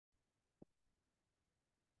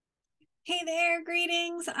Hey there,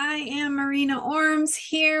 greetings. I am Marina Ormes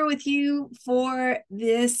here with you for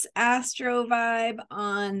this Astro vibe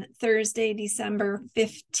on Thursday, December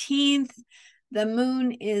 15th. The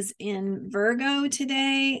moon is in Virgo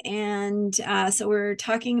today, and so we're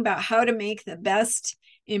talking about how to make the best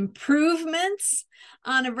improvements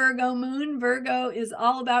on a Virgo moon. Virgo is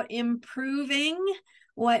all about improving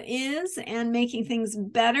what is and making things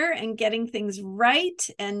better and getting things right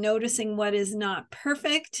and noticing what is not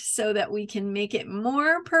perfect so that we can make it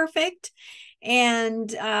more perfect.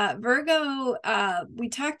 And Virgo, I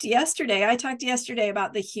talked yesterday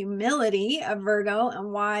about the humility of Virgo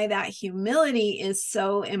and why that humility is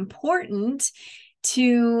so important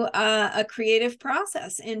to a creative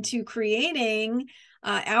process, into creating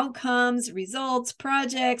outcomes, results,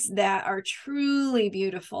 projects that are truly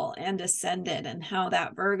beautiful and ascended, and how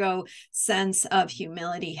that Virgo sense of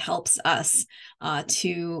humility helps us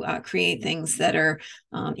to create things that are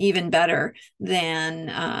even better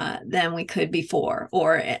than we could before,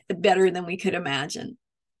 or better than we could imagine.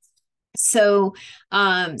 So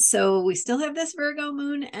we still have this Virgo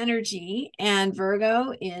moon energy, and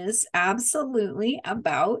Virgo is absolutely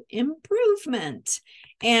about improvement.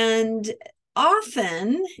 And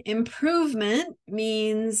often improvement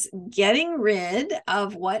means getting rid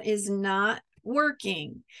of what is not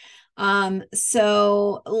working.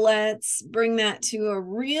 So let's bring that to a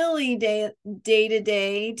really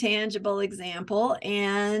day-to-day tangible example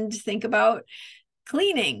and think about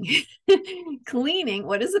cleaning. Cleaning.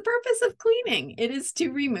 What is the purpose of cleaning? It is to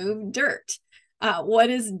remove dirt. What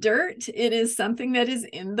is dirt? It is something that is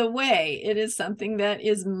in the way. It is something that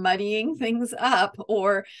is muddying things up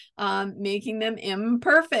or making them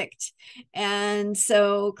imperfect. And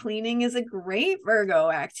so cleaning is a great Virgo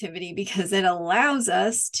activity because it allows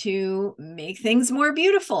us to make things more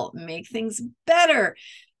beautiful, make things better,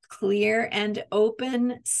 clear and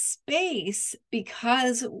open space,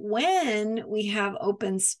 because when we have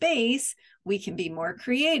open space, we can be more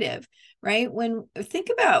creative, right? Think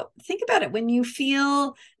about it, when you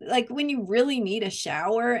feel like, when you really need a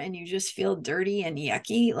shower and you just feel dirty and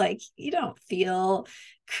yucky, like you don't feel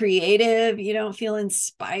creative, you don't feel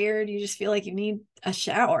inspired, you just feel like you need a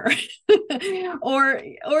shower. or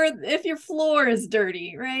if your floor is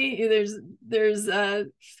dirty, right? There's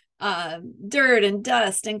dirt and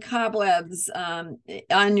dust and cobwebs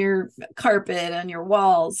on your carpet, on your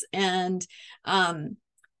walls. And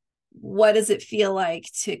what does it feel like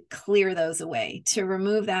to clear those away, to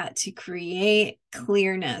remove that, to create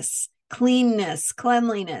clearness, cleanness,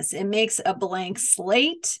 cleanliness? It makes a blank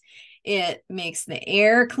slate. It makes the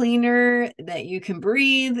air cleaner that you can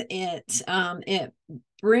breathe. It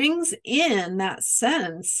brings in that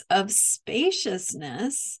sense of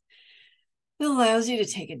spaciousness. It allows you to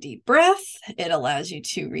take a deep breath. It allows you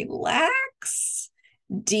to relax,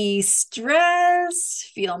 de-stress,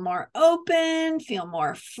 feel more open, feel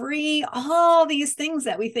more free, all these things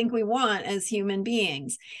that we think we want as human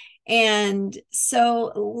beings. And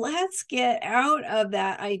so let's get out of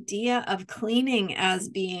that idea of cleaning as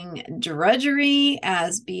being drudgery,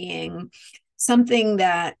 as being something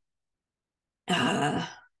that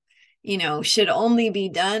should only be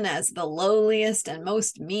done as the lowliest and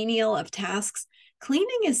most menial of tasks.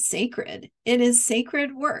 Cleaning is sacred. It is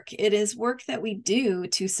sacred work. It is work that we do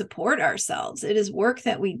to support ourselves. It is work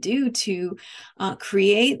that we do to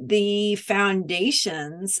create the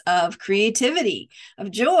foundations of creativity,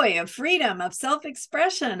 of joy, of freedom, of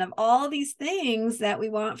self-expression, of all these things that we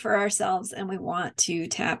want for ourselves and we want to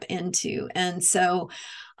tap into. And so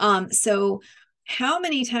how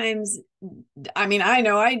many times, I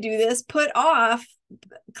know I do this, put off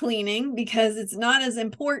cleaning because it's not as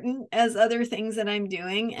important as other things that I'm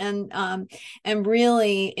doing. And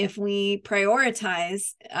really, if we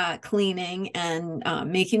prioritize cleaning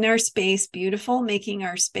and making our space beautiful, making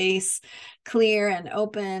our space clear and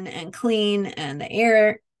open and clean, and the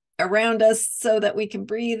air around us so that we can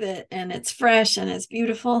breathe it and it's fresh and it's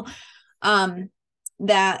beautiful,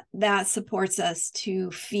 that supports us to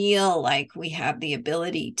feel like we have the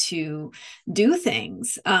ability to do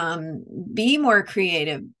things, be more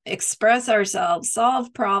creative, express ourselves,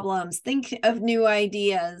 solve problems, think of new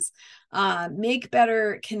ideas, make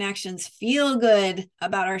better connections, feel good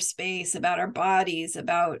about our space, about our bodies,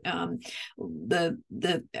 about the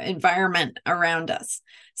environment around us.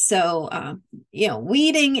 So,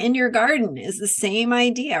 weeding in your garden is the same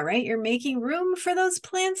idea, right? You're making room for those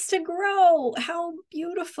plants to grow. How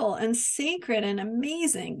beautiful and sacred and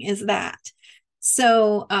amazing is that?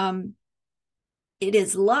 So, it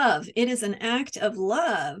is love. It is an act of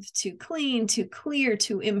love to clean, to clear,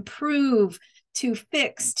 to improve, to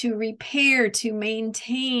fix, to repair, to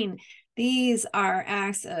maintain, These are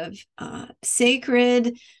acts of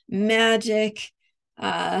sacred magic,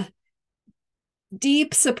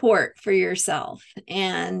 deep support for yourself.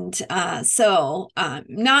 And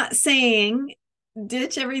not saying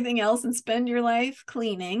ditch everything else and spend your life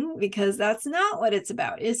cleaning, because that's not what it's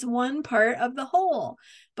about. It's one part of the whole.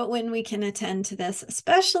 But when we can attend to this,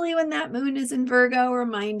 especially when that moon is in Virgo,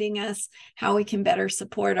 reminding us how we can better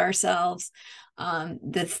support ourselves,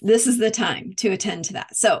 this is the time to attend to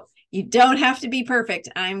that. So you don't have to be perfect.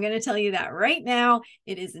 I'm going to tell you that right now.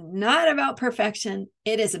 It is not about perfection.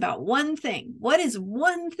 It is about one thing. What is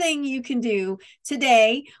one thing you can do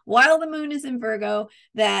today while the moon is in Virgo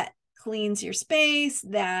that cleans your space,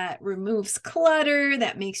 that removes clutter,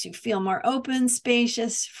 that makes you feel more open,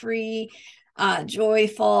 spacious, free,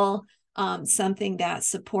 joyful, something that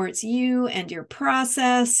supports you and your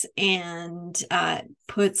process and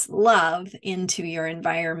puts love into your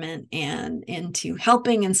environment and into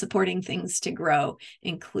helping and supporting things to grow,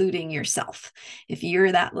 including yourself. If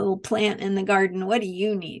you're that little plant in the garden, what do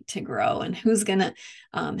you need to grow? And who's going to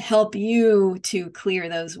help you to clear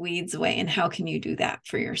those weeds away? And how can you do that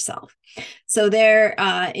for yourself? So there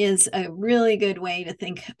is a really good way to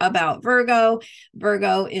think about Virgo.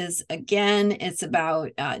 Virgo is, again, it's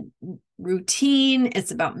about routine.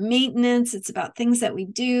 It's about maintenance. It's about things that we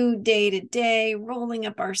do day to day, rolling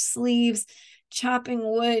up our sleeves, chopping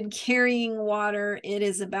wood, carrying water. It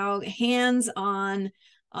is about hands-on.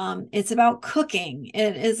 It's about cooking.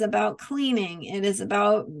 It is about cleaning. It is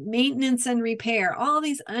about maintenance and repair, all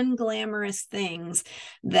these unglamorous things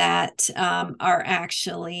that are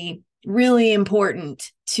actually really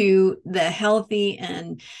important to the healthy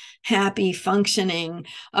and happy functioning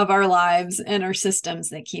of our lives and our systems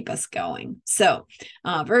that keep us going. So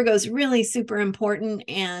Virgo is really super important.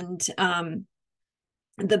 And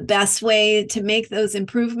the best way to make those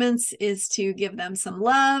improvements is to give them some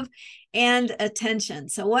love and attention.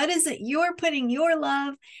 So what is it you're putting your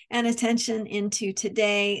love and attention into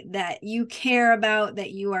today that you care about,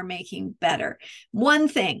 that you are making better? One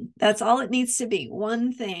thing, that's all it needs to be,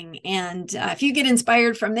 one thing. And if you get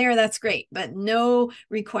inspired from there, that's great, but no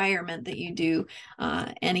requirement that you do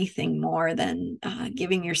anything more than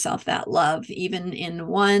giving yourself that love, even in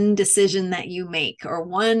one decision that you make or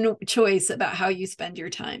one choice about how you spend your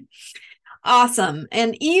time. Awesome.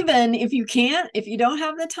 And even if you can't, if you don't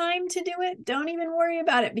have the time to do it, don't even worry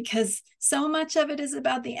about it, because so much of it is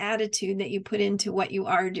about the attitude that you put into what you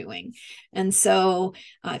are doing. And so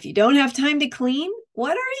if you don't have time to clean,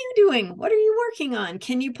 what are you doing? What are you working on?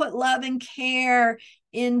 Can you put love and care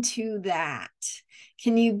into that?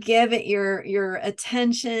 Can you give it your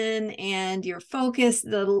attention and your focus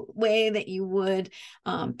the way that you would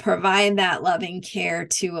provide that loving care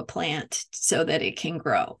to a plant so that it can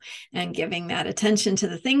grow, and giving that attention to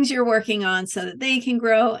the things you're working on so that they can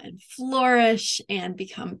grow and flourish and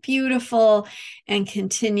become beautiful and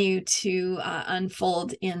continue to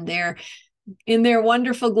unfold in their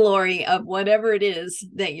wonderful glory of whatever it is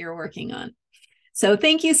that you're working on. So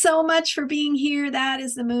thank you so much for being here. That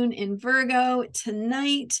is the moon in Virgo.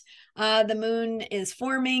 Tonight, the moon is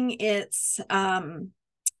forming its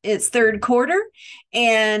third quarter.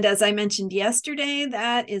 And as I mentioned yesterday,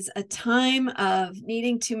 that is a time of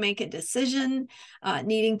needing to make a decision,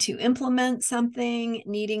 needing to implement something,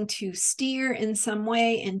 needing to steer in some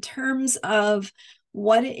way in terms of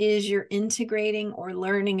what it is you're integrating or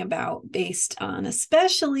learning about, based on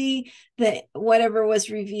especially whatever was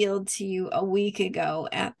revealed to you a week ago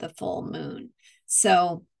at the full moon.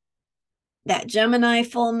 So that Gemini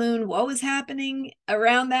full moon, what was happening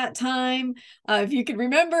around that time? If you could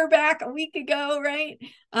remember back a week ago, right?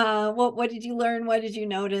 What did you learn? What did you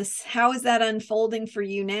notice? How is that unfolding for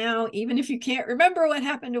you now? Even if you can't remember what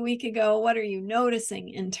happened a week ago, what are you noticing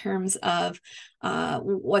in terms of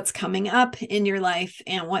what's coming up in your life,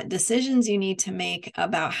 and what decisions you need to make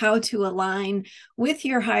about how to align with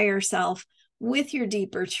your higher self, with your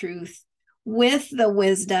deeper truth, with the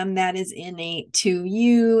wisdom that is innate to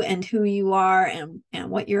you and who you are, and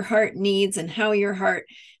what your heart needs and how your heart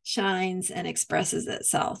shines and expresses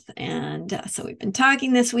itself. And so we've been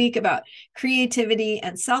talking this week about creativity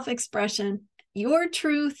and self-expression, your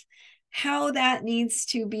truth, how that needs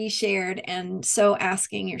to be shared. And so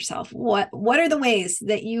asking yourself, what are the ways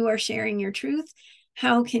that you are sharing your truth?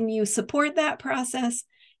 How can you support that process?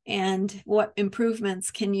 And what improvements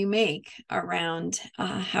can you make around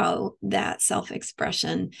how that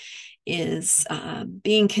self-expression is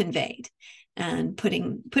being conveyed, and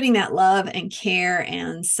putting that love and care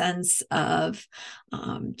and sense of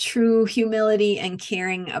true humility and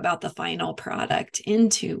caring about the final product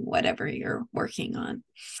into whatever you're working on.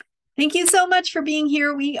 Thank you so much for being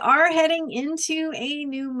here. We are heading into a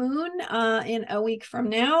new moon in a week from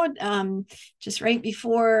now, just right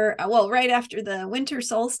before, well, right after the winter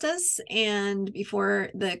solstice and before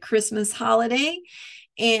the Christmas holiday.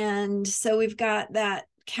 And so we've got that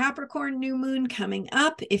Capricorn new moon coming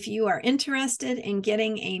up. If you are interested in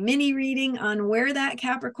getting a mini reading on where that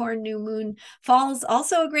Capricorn new moon falls,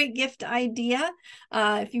 also a great gift idea.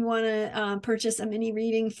 If you want to purchase a mini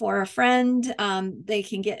reading for a friend, they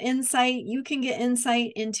can get insight. You can get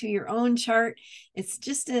insight into your own chart. It's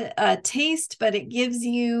just a taste, but it gives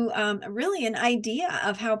you really an idea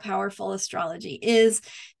of how powerful astrology is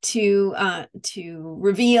to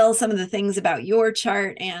reveal some of the things about your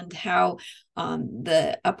chart and how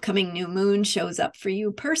the upcoming new moon shows up for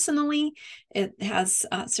you personally. It has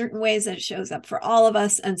certain ways that it shows up for all of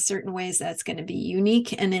us and certain ways that's going to be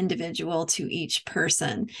unique and individual to each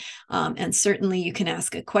person. And certainly you can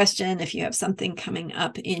ask a question if you have something coming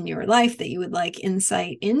up in your life that you would like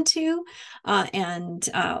insight into. And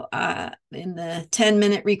in the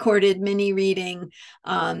 10-minute recorded mini reading,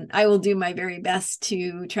 I will do my very best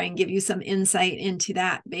to try and give you some insight into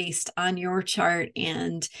that based on your chart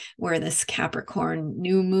and where this Capricorn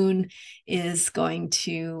new moon is going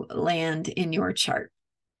to land in your chart.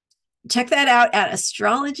 Check that out at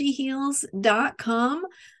astrologyheals.com.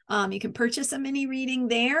 You can purchase a mini reading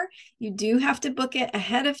there. You do have to book it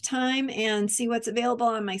ahead of time and see what's available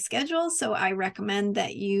on my schedule. So I recommend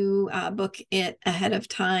that you book it ahead of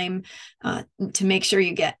time to make sure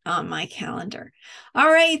you get on my calendar.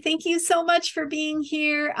 All right. Thank you so much for being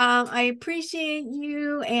here. I appreciate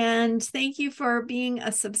you and thank you for being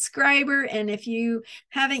a subscriber. And if you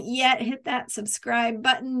haven't yet, hit that subscribe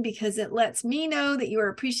button because it lets me know that you are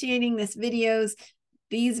appreciating these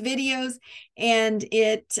videos, and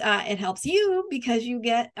it helps you because you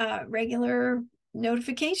get regular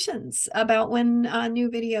notifications about when new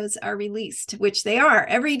videos are released, which they are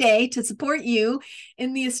every day to support you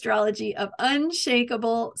in the astrology of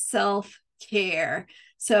unshakable self-care.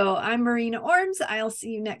 So I'm Marina Ormes. I'll see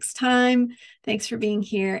you next time. Thanks for being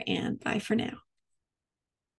here and bye for now.